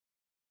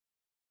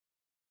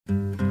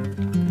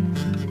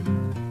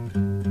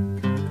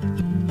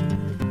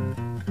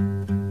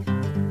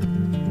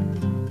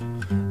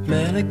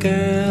Met a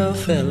girl,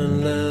 fell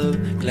in love,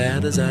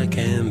 glad as I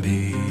can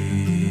be.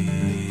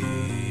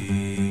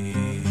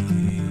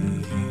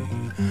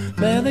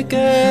 Met a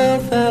girl,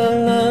 fell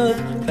in love,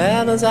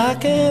 glad as I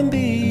can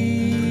be.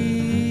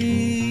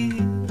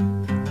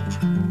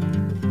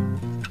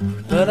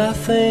 But I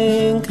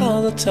think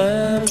all the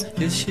time,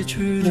 is she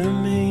true to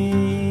me?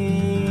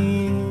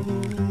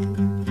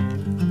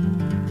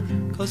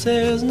 'Cause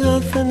there's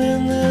nothing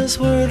in this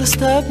world to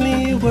stop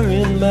me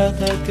worrying about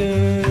that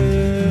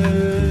girl.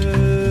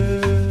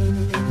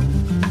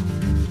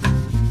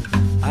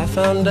 I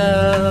found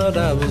out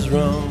I was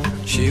wrong,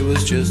 she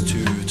was just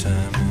too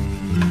timing.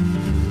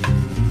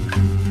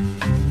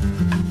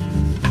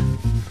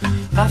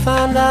 I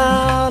found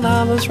out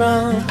I was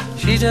wrong,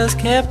 she just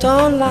kept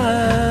on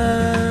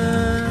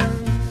lying.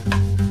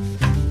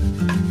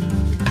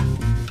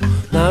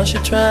 Now she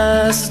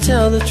tries to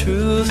tell the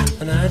truth,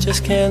 and I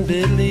just can't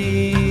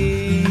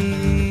believe.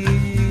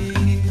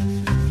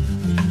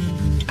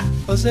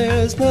 'Cause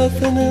there's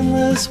nothing in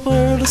this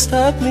world to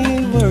stop me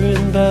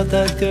worrying about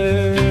that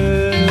girl.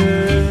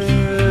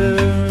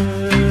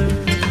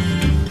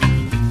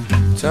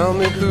 Tell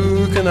me,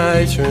 who can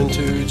I turn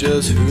to,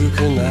 just who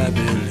can I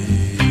believe?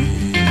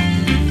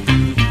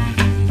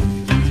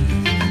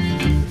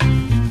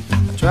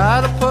 Try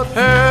to put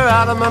her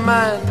out of my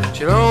mind,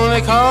 she'll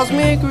only cause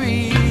me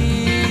grief.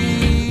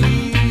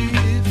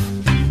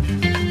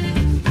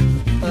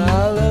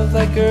 I love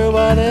that girl,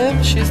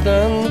 whatever she's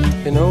done,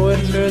 you know it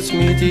hurts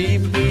me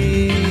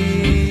deeply.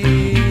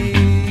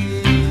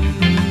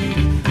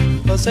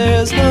 'Cause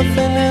there's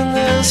nothing in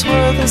this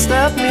world that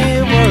stop me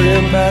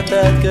worrying about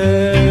that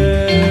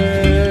girl.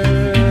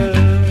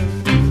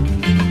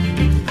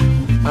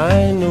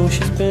 I know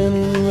she's been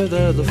with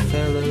other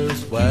fellas,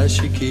 why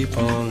she keep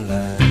on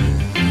lying?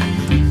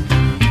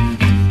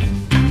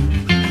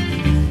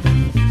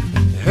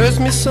 Hurts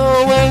me so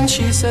when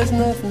she says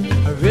nothing,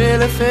 I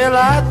really feel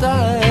like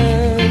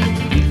dying.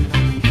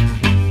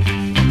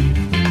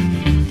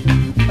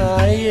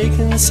 I ache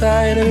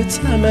inside every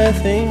time I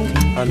think,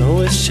 I know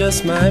it's just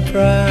my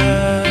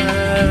pride.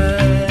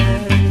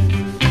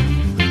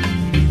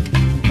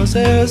 'Cause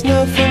there's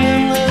nothing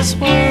in this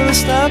world to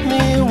stop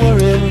me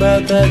worrying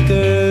about that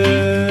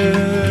girl.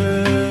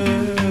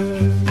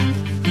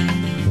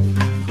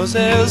 'Cause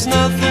there's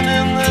nothing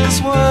in this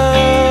world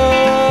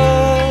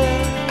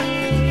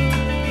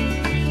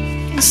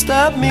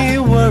stop me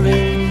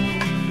worrying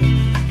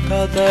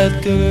about that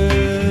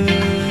girl.